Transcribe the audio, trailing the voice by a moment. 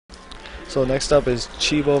So next up is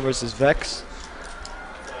Chibo versus Vex.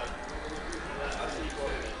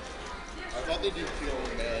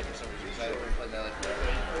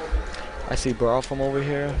 I see Brawl from over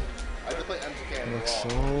here. It looks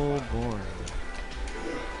so boring.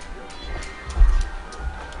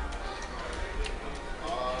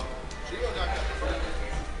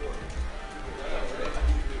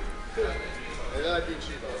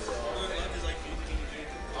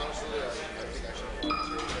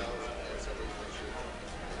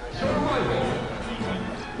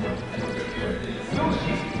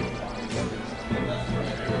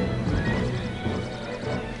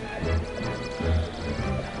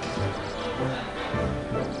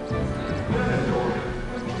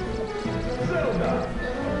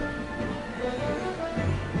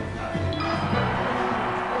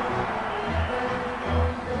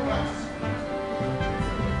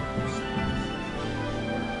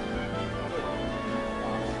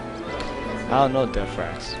 I don't know,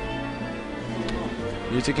 Defrax.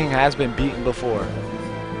 Mewtwo King has been beaten before,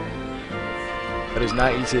 but it's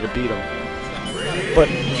not easy to beat him. But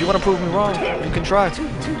if you want to prove me wrong, you can try.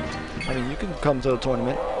 I mean, you can come to the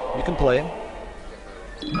tournament. You can play him.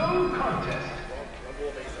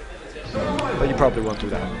 But you probably won't do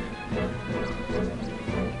that.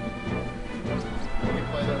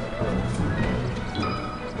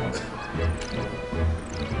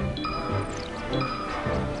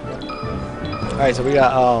 Alright, so we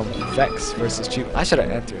got Vex versus Chibo. I should have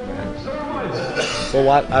entered, man. Well,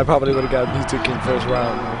 what? I probably would have got Mewtwo King first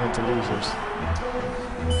round and went to losers.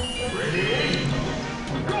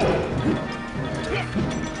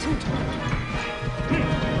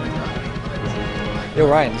 Yo,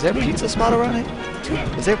 Ryan, is there a pizza spot around here?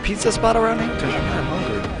 Is there a pizza spot around here? Because I'm kind of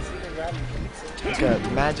hungry.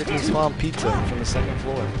 Got magically spawned pizza from the second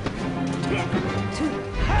floor.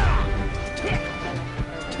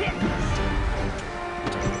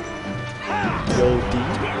 Yo, D.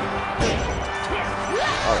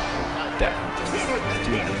 Oh, damn.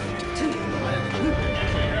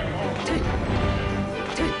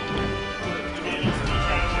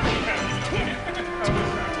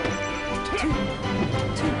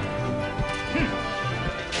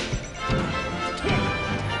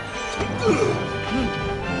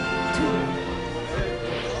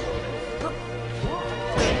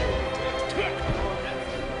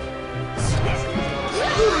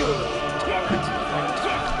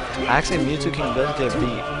 Actually, Mewtwo King does get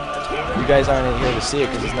beat. You guys aren't here to see it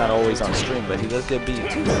because he's not always on stream, but he does get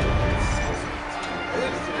beat.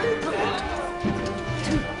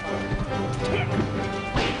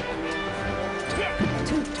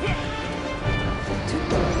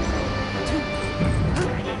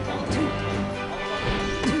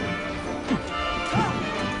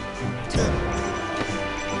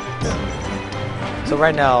 So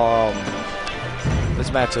right now,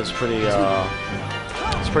 this match is pretty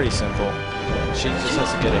simple. She just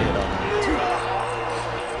has to get a hit on him.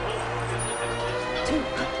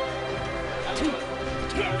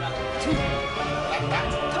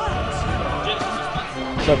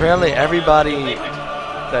 So apparently everybody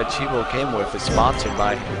that Chibo came with is sponsored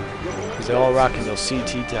by him, because they're all rocking those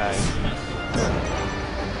CT tags.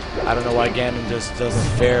 I don't know why Ganon just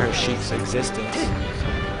doesn't fear Sheik's existence,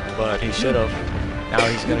 but he should have. Now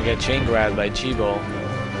he's gonna get chain grabbed by Chibo,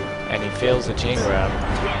 and he fails the chain grab.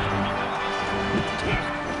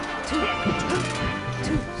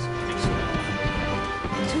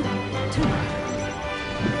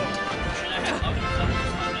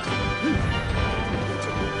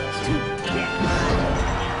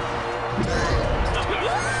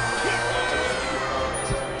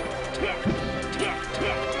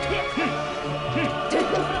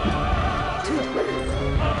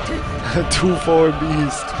 Two forward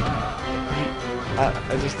beast.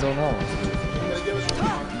 I just don't know.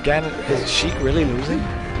 Ganon, is Sheik really losing?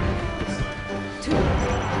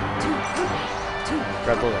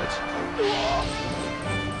 Grab the ledge.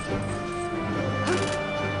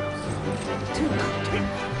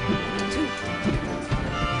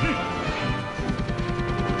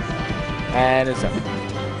 And it's up.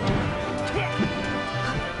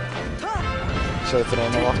 Surfing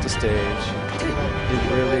him off the stage. He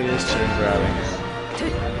really is chain grabbing.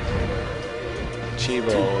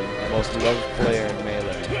 Chibo, most loved player in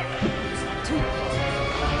Melee.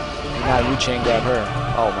 Now you chain grab her.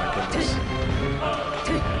 Oh my goodness.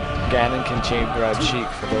 Ganon can chain grab Sheik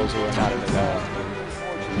for those who are not in the know.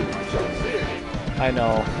 I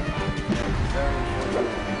know.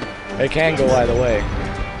 It can go either way.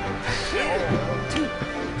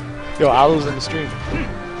 Yo, Alu's in the stream.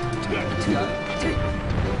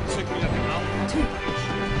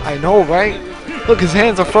 I know, right? Look, his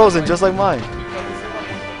hands are frozen just like mine.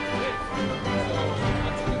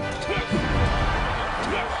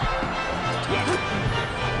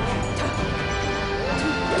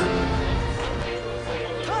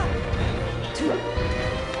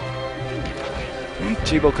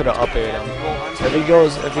 Chibo could have up aired him. If he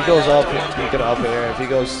goes up, he could up air. If he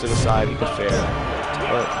goes to the side, he could fair.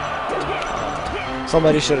 But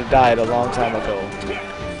somebody should have died a long time ago.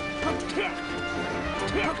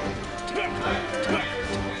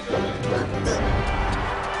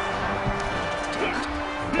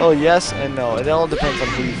 Oh, yes and no. It all depends on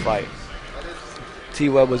who you fight.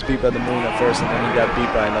 T-Web was beat by the Moon at first, and then he got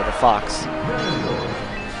beat by another Fox.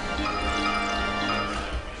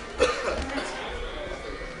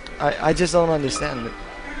 I just don't understand it.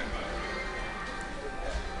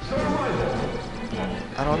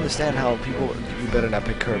 I don't understand how people... You better not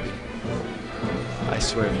pick Kirby. I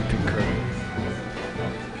swear if you pick Kirby.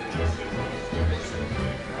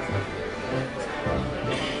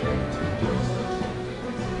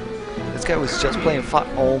 This guy was just playing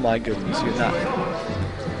Oh my goodness, you're not...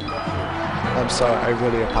 I'm sorry, I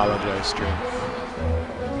really apologize, stream.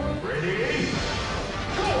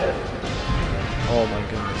 Oh my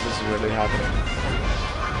goodness, this is really happening.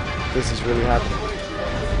 This is really happening.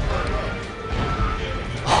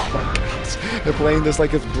 Oh my goodness, they're playing this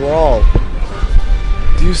like it's Brawl.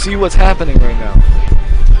 Do you see what's happening right now?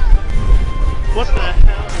 What the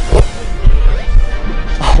hell?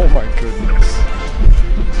 Oh my goodness.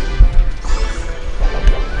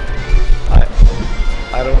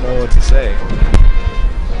 I don't know what to say.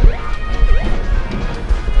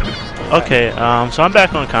 Okay, so I'm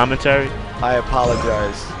back on commentary. I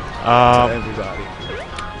apologize to everybody.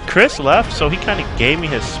 Chris left, so he kind of gave me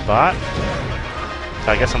his spot.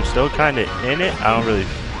 So I guess I'm still kind of in it. I don't really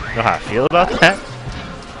know how I feel about that.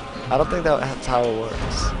 I don't think that's how it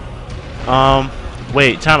works.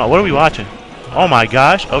 Wait, time out. What are we watching? Oh my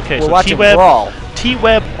gosh. Okay, We're so watching Brawl.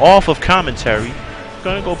 T-Web off of commentary.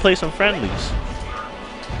 Gonna go play some friendlies.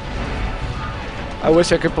 I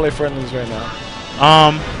wish I could play friendlies right now.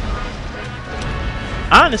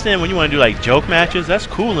 I understand when you want to do like joke matches, that's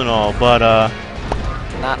cool and all, but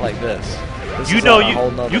not like this. You know,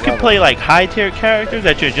 you can play like high tier characters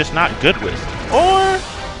that you're just not good with, or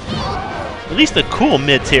at least a cool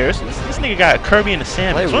mid tier. This nigga got a Kirby and a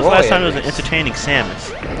Samus. When's the last time it was an entertaining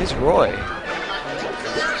Samus? It's Roy.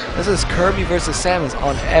 This is Kirby versus Samus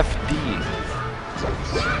on FD.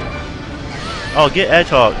 Oh, get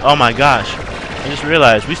Edgehog. Oh my gosh. I just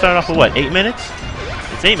realized we started off with what, 8 minutes?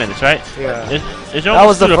 It's 8 minutes, right? Yeah. It's that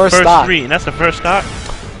was the first stock. 3, and that's the first stock.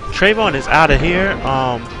 Trayvon is out of here.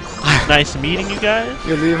 Nice meeting you guys.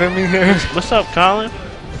 You're leaving me here? What's up, Colin?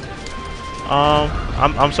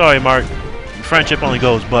 I'm sorry, Mark. Friendship only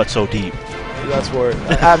goes but so deep. That's word.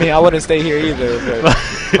 I mean, I wouldn't stay here either, but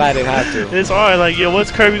I didn't have to. It's hard. Like, yo,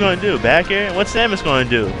 what's Kirby gonna do? Back air? What's Samus gonna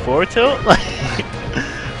do? Forward tilt? Like,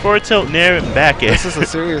 forward tilt, nair, and back air. This is a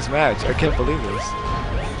serious match. I can't believe this.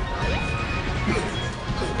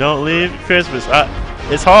 Don't leave Christmas.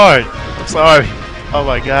 It's hard. I'm sorry. Oh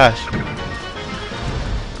my gosh.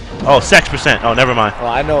 Oh, sex %. Oh, never mind. Well,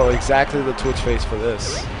 I know exactly the Twitch face for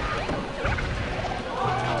this.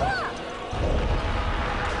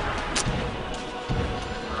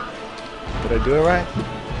 Did I do it right?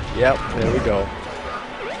 Yep, there we go.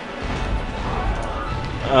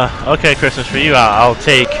 Okay, Christmas, for you, I'll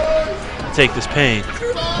take this pain.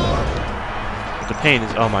 The pain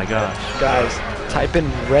is, oh my gosh. Guys, type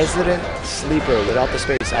in Resident Sleeper without the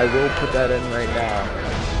space. I will put that in right now.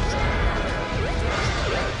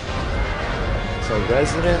 So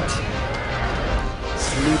Resident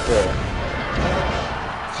Sleeper.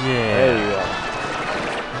 Yeah. There you go.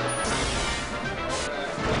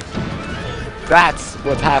 That's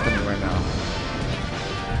what's happening right now.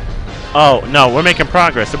 Oh, no, we're making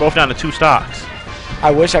progress. They're both down to 2 stocks.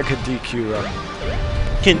 I wish I could DQ them.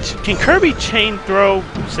 Can Kirby chain throw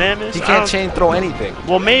Samus? He can't chain throw anything.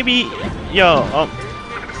 Well, maybe, maybe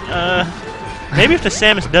if the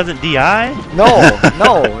Samus doesn't DI? No,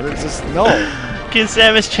 it's just no. Can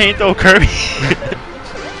Samus chain throw Kirby?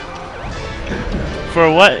 For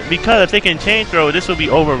what? Because if they can chain throw, this will be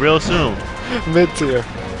over real soon. Mid-tier.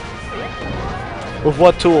 With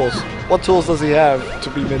what tools? What tools does he have to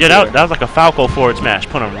be mid-tier? Yeah, that was like a Falco forward smash.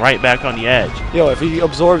 Put him right back on the edge. Yo, if he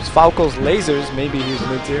absorbs Falco's lasers, maybe he's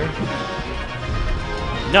mid-tier.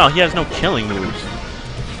 No, he has no killing moves.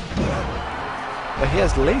 But he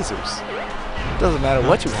has lasers. Doesn't matter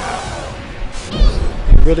what you have.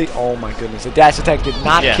 He really, oh my goodness. The dash attack did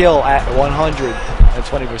not kill at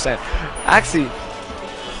 120%. Actually,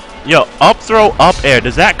 yo, up throw, up air.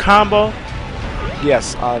 Does that combo?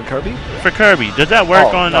 Yes, on Kirby. For Kirby, does that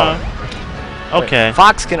work on? No. Okay. Wait,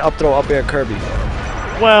 Fox can up throw up air Kirby.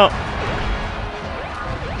 Well,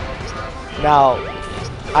 now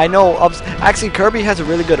I know actually Kirby has a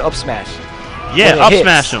really good up smash. yeah, up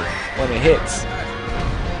smash him. When it hits.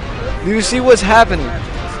 Do you see what's happening?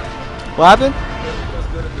 What happened?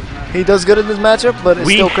 He does good in this matchup, but it's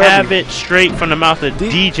still Kirby. We have it straight from the mouth of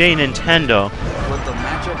DJ Nintendo.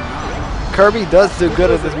 Kirby does do good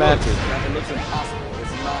at this matchup.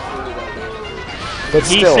 But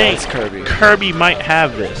He's still, saying it's Kirby. Kirby might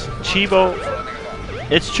have this. Chibo,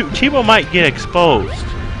 it's true. Chibo might get exposed.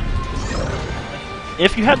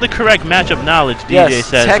 If you have the correct matchup knowledge, DJ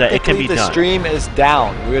says that it can be done. The stream is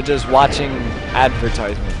down. We're just watching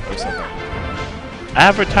advertisement or something.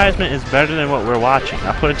 Advertisement is better than what we're watching.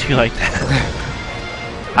 I'll put it to you like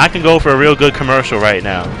that. I can go for a real good commercial right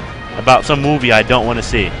now about some movie I don't want to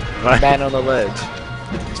see. Right? Man on the Ledge,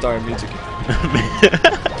 starring music.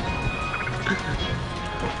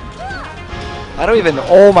 I don't even.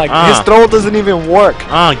 Oh my! His throw doesn't even work.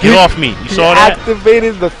 Get off me! You saw that? He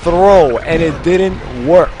activated the throw and it didn't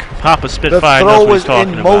work. Papa Spitfire knows what he's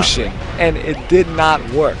talking The throw was in motion and it did not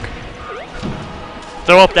work.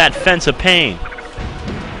 Throw up that fence of pain.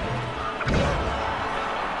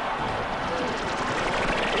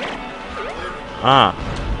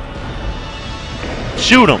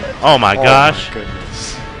 Shoot him! Oh my gosh! My goodness.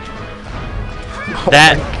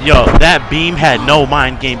 That beam had no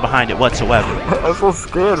mind game behind it whatsoever. I'm so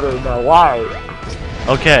scared right now. Why?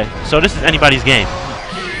 Okay, so this is anybody's game,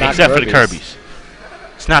 except for the Kirby's.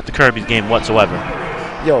 It's not the Kirby's game whatsoever.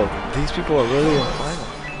 Yo, these people are really in final.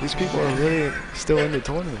 These people are really still in the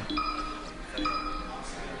tournament.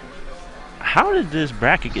 How did this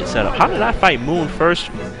bracket get set up? How did I fight Moon first,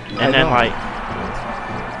 and then like?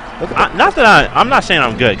 I'm not saying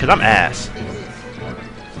I'm good, because I'm ass.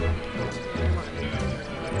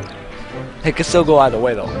 It can still go either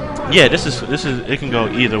way, though. Yeah, this is it can go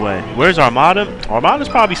either way. Where's Armada? Armada's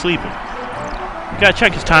probably sleeping. You gotta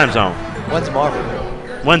check his time zone. When's Marvel?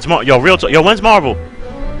 When's when's Marvel?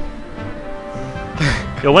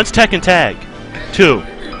 Yo, when's Tekken Tag? 2.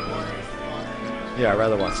 Yeah, I'd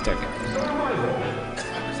rather watch Tekken.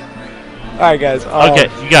 Alright, guys. Okay,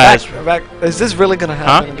 you guys. Back. Is this really gonna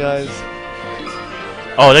happen, guys?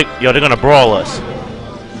 Oh, they're gonna brawl us.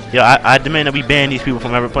 Yeah, I demand that we ban these people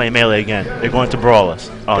from ever playing Melee again. They're going to brawl us.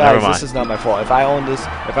 Oh, guys, never mind. This is not my fault. If I owned this,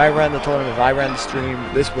 if I ran the tournament, if I ran the stream,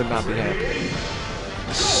 this would not be happening.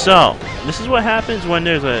 So, this is what happens when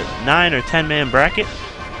there's a 9 or 10 man bracket.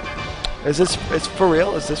 Is this? It's for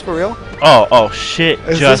real? Is this for real? Oh shit!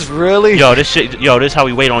 Is this really? Yo, this is how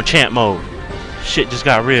we wait on champ mode. Shit just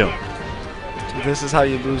got real. This is how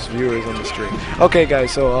you lose viewers on the stream. Okay,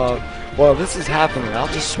 guys. So, while this is happening, I'll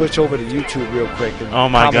just switch over to YouTube real quick and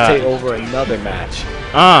commentate over another match.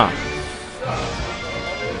 Oh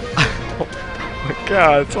my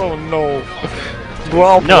God! Oh no!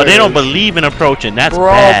 Brawl players. No, they don't believe in approaching. That's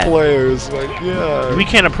Brawl bad. Players, like yeah. We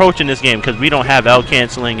can't approach in this game because we don't have L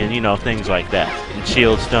canceling and things like that, and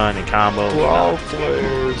shield stun and combos. Brawl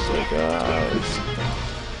players, like guys.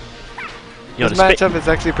 This matchup is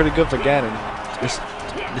actually pretty good for Ganon.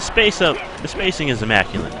 The spacing is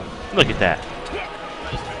immaculate. Look at that.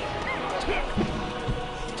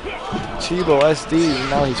 Chibo SD,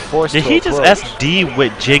 now he's forced to Did he just SD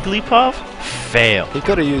with Jigglypuff? Fail. He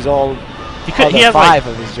could have used all he had 5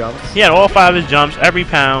 of his jumps. He had all 5 of his jumps, every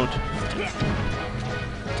pound.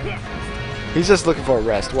 He's just looking for a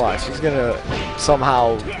rest. Watch. He's going to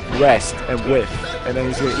somehow rest and whiff, and then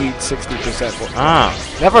he's going to eat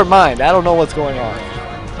 60%. Never mind. I don't know what's going on.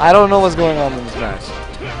 I don't know what's going on in this match.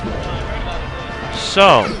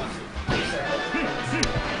 So.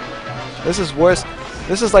 This is worse.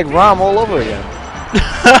 This is like ROM all over again.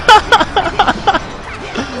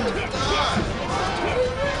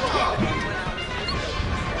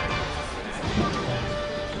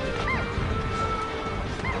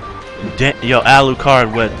 Yo,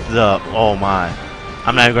 Alucard with the oh my!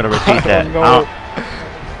 I'm not even gonna repeat that.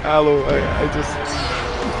 Alu, I just.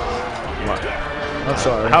 I'm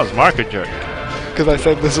sorry. How's Marker jerk? Because I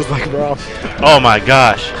said this is like ROM. Oh my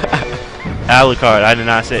gosh! Alucard, I did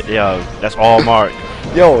not say. Yo, that's all Mark.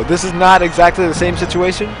 Yo, this is not exactly the same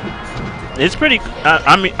situation. It's pretty.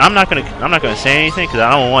 I mean, I'm not gonna say anything because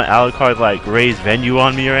I don't want Alucard to like raise venue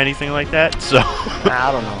on me or anything like that. So.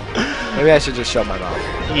 I don't know. Maybe I should just shut my mouth.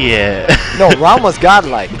 Yeah. No, ROM was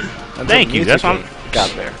godlike. Thank you. That's what got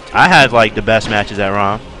there. I had like the best matches at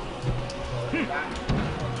ROM.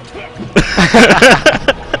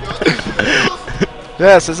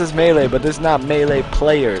 Yes, this is Melee, but this is not Melee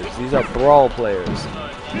players. These are Brawl players.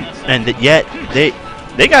 And yet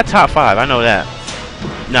they got top 5. I know that.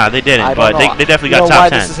 Nah, they didn't, but they definitely got top 10. You know why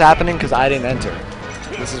this is happening? Because I didn't enter.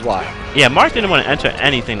 This is why. Yeah, Mark didn't want to enter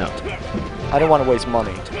anything, though. I didn't want to waste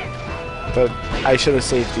money. But I should have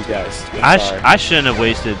saved you guys. I shouldn't have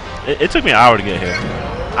wasted. It took me an hour to get here.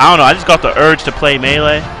 I don't know. I just got the urge to play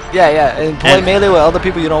Melee. Yeah, and play Melee with other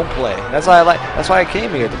people you don't play. That's why That's why I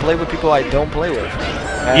came here, to play with people I don't play with.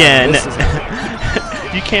 And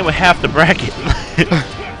yeah, you came with half the bracket.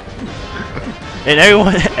 And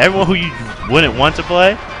everyone who you wouldn't want to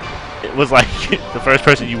play, it was like the first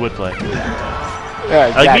person you would play. Yeah,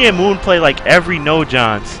 exactly. Like me and Moon play like every No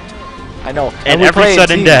Johns. I know. And every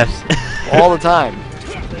sudden death. All the time.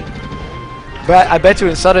 But I bet you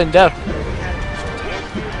in sudden death.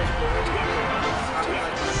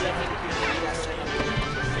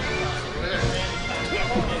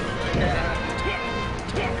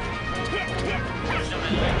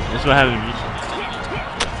 That's what happened.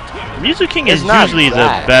 Music King is usually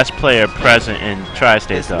the best player present in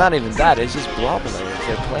Tri-State. It's not even that. It's just Brawl players.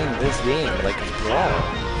 They're playing this game like it's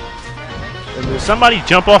Brawl. Somebody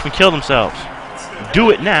jump off and kill themselves. Do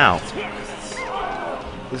it now.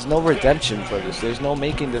 There's no redemption for this. There's no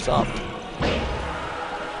making this up.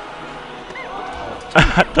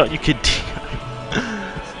 I thought you could.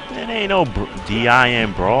 There ain't no DI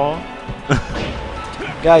in Brawl.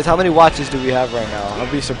 Guys, how many watches do we have right now?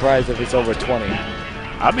 I'll be surprised if it's over 20.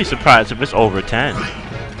 I'll be surprised if it's over 10.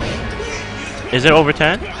 Is it over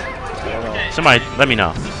 10? I don't know. Somebody, let me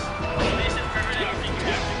know.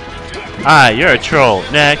 Alright, you're a troll.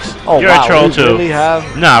 Next. Oh, you're a troll too. Really have?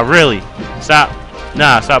 Nah, really. Stop.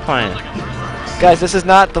 Nah, stop playing. Guys, this is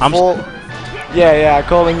not the full. Yeah, I'm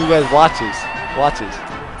calling you guys watches.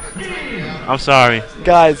 I'm sorry.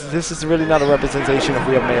 Guys, this is really not a representation of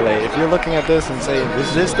Real Melee. If you're looking at this and saying,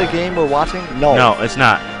 is this the game we're watching? No. No, it's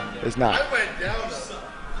not. It's not.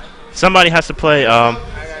 Somebody has to play, Oh,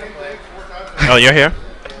 you're here?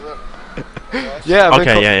 Yeah.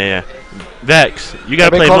 Okay, yeah. Vex, you gotta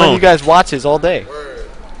play Moon. I've been calling Moon. you guys watches all day.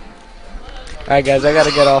 Alright, guys, I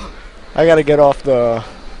gotta get off. I gotta get off the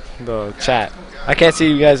chat. I can't see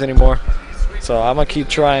you guys anymore. So I'm gonna keep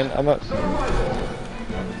trying.